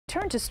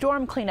Turn to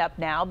storm cleanup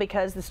now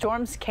because the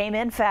storms came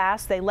in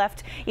fast. They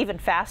left even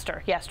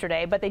faster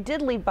yesterday, but they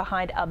did leave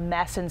behind a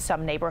mess in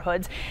some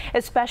neighborhoods,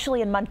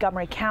 especially in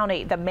Montgomery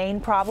County. The main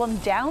problem,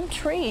 downed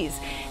trees.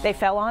 They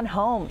fell on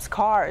homes,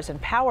 cars,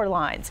 and power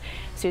lines.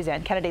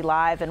 Suzanne Kennedy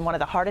live in one of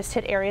the hardest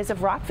hit areas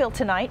of Rockville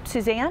tonight.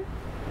 Suzanne?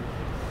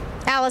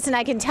 Allison,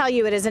 I can tell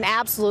you it is an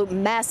absolute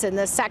mess in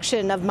this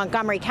section of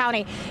Montgomery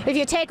County. If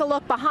you take a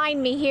look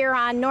behind me here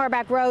on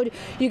Norbeck Road,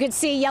 you can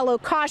see yellow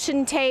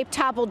caution tape,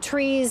 toppled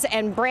trees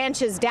and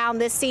branches down.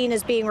 This scene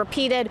is being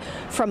repeated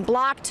from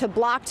block to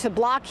block to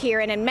block here,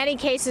 and in many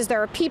cases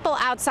there are people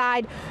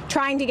outside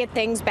trying to get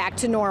things back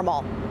to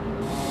normal.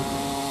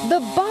 The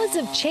buzz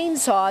of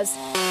chainsaws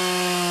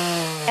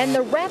and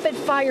the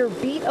rapid-fire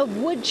beat of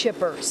wood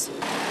chippers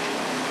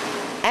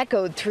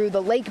echoed through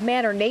the Lake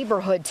Manor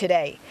neighborhood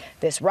today.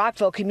 This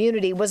Rockville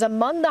community was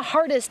among the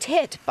hardest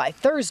hit by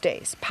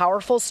Thursday's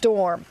powerful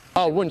storm.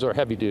 Oh, winds are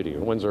heavy duty.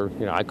 Winds are,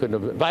 I couldn't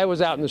have, if I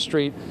was out in the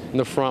street in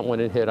the front when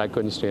it hit, I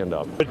couldn't stand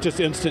up. It's just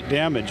instant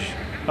damage.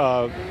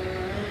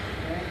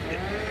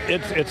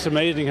 It's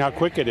amazing how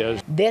quick it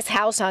is. This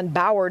house on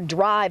Boward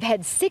Drive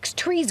had 6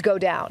 trees go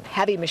down.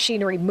 Heavy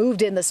machinery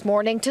moved in this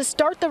morning to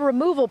start the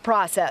removal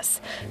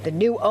process. The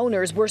new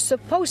owners were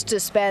supposed to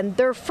spend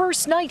their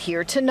first night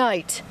here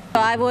tonight.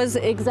 I was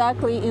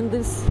exactly in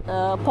this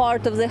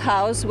part of the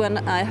house when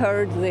I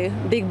heard the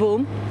big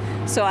boom,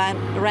 so I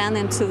ran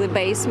into the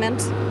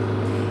basement.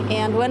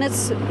 And when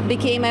it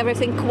became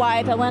everything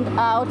quiet, I went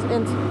out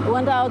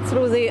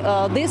through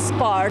this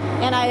part.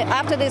 And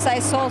after this, I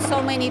saw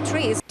so many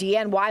trees.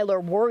 Deanne Weiler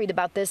worried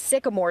about this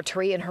sycamore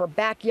tree in her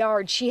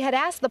backyard. She had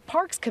asked the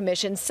Parks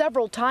Commission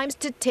several times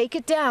to take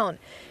it down.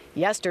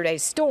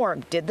 Yesterday's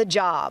storm did the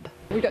job.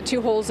 We got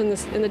 2 holes in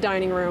the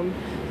dining room.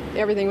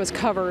 Everything was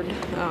covered.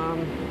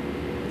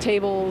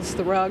 Tables,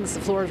 the rugs,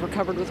 the floors were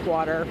covered with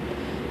water.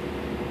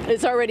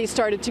 It's already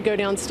started to go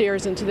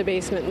downstairs into the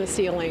basement and the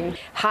ceiling.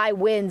 High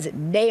winds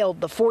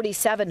nailed the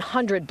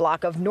 4700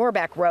 block of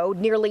Norbeck Road.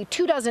 Nearly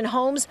 24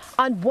 homes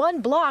on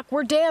one block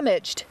were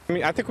damaged.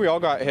 I think we all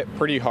got hit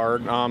pretty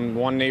hard.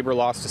 One neighbor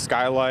lost a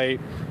skylight.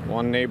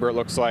 One neighbor, it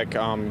looks like,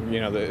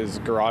 his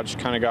garage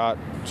kind of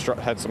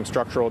had some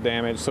structural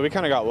damage. So we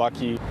kind of got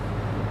lucky.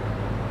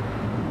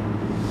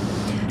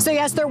 So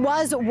yes, there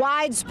was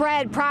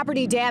widespread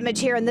property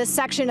damage here in this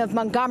section of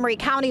Montgomery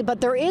County,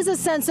 but there is a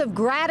sense of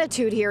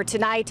gratitude here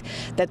tonight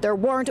that there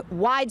weren't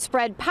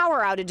widespread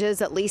power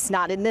outages, at least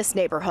not in this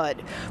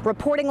neighborhood.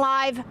 Reporting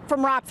live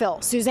from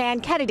Rockville, Suzanne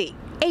Kennedy,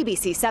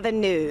 ABC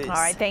 7 News. All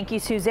right, thank you,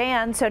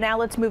 Suzanne. So now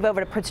let's move over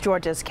to Prince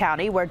George's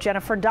County, where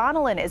Jennifer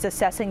Donnellan is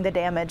assessing the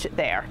damage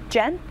there.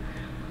 Jen?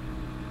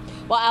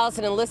 Well,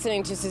 Allison, and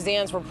listening to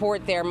Suzanne's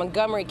report there,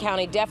 Montgomery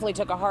County definitely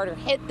took a harder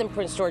hit than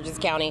Prince George's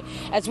County.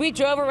 As we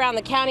drove around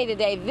the county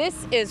today,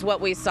 this is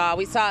what we saw.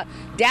 We saw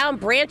down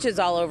branches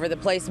all over the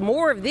place,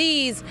 more of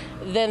these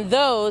than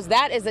those.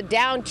 That is a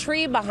downed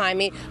tree behind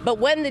me. But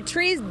when the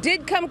trees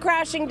did come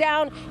crashing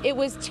down, it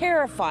was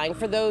terrifying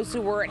for those who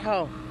were at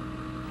home.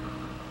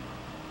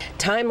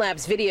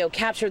 Time-lapse video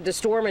captured the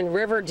storm in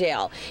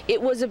Riverdale. It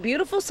was a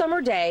beautiful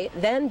summer day,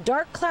 then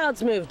dark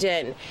clouds moved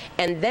in,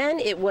 and then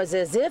it was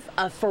as if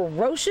a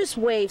ferocious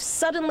wave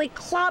suddenly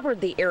clobbered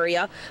the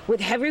area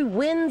with heavy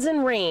winds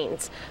and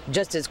rains.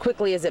 Just as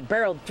quickly as it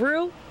barreled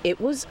through,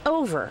 it was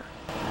over.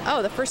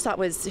 Oh, the first thought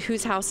was,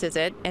 whose house is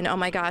it? And oh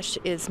my gosh,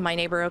 is my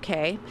neighbor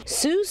okay?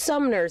 Sue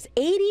Sumner's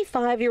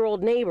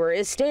 85-year-old neighbor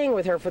is staying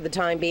with her for the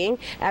time being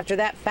after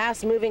that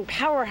fast-moving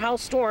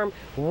powerhouse storm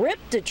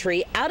ripped a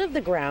tree out of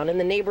the ground in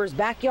the neighbor's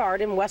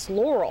backyard in West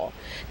Laurel.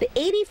 The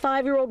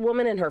 85-year-old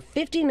woman and her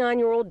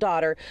 59-year-old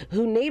daughter,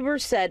 who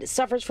neighbors said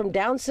suffers from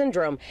Down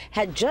syndrome,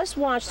 had just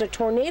watched a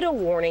tornado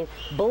warning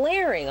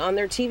blaring on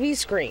their TV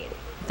screen.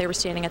 They were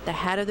standing at the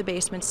head of the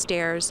basement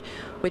stairs,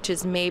 which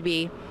is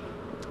maybe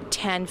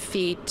 10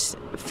 feet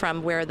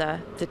from where the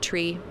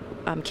tree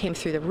came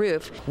through the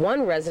roof.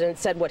 One resident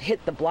said what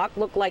hit the block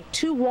looked like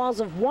 2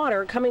 walls of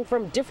water coming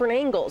from different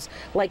angles,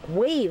 like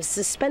waves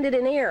suspended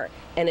in air,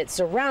 and it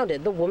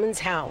surrounded the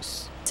woman's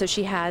house. So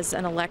she has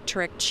an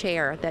electric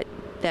chair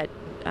that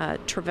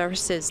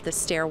traverses the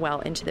stairwell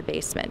into the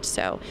basement,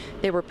 so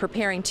they were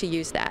preparing to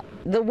use that.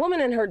 The woman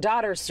and her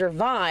daughter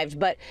survived,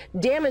 but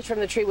damage from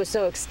the tree was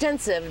so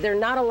extensive they're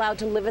not allowed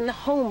to live in the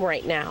home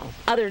right now.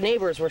 Other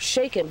neighbors were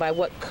shaken by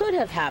what could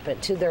have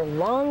happened to their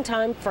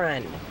longtime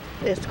friend.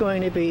 It's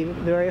going to be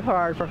very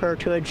hard for her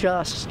to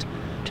adjust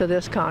to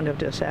this kind of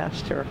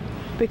disaster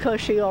because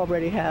she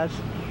already has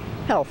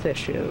health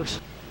issues.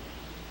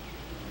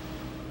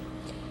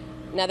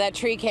 Now, that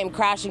tree came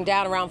crashing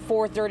down around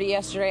 4:30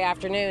 yesterday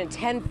afternoon.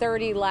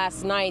 10:30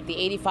 last night, the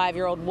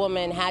 85-year-old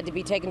woman had to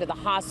be taken to the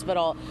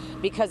hospital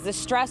because the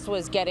stress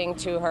was getting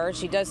to her.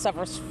 She does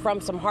suffer from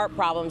some heart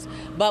problems,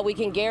 but we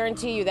can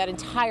guarantee you that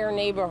entire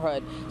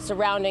neighborhood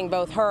surrounding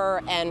both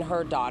her and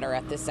her daughter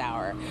at this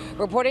hour.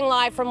 Reporting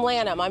live from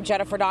Lanham, I'm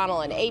Jennifer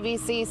Donnellan,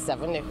 ABC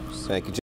 7 News. Thank you.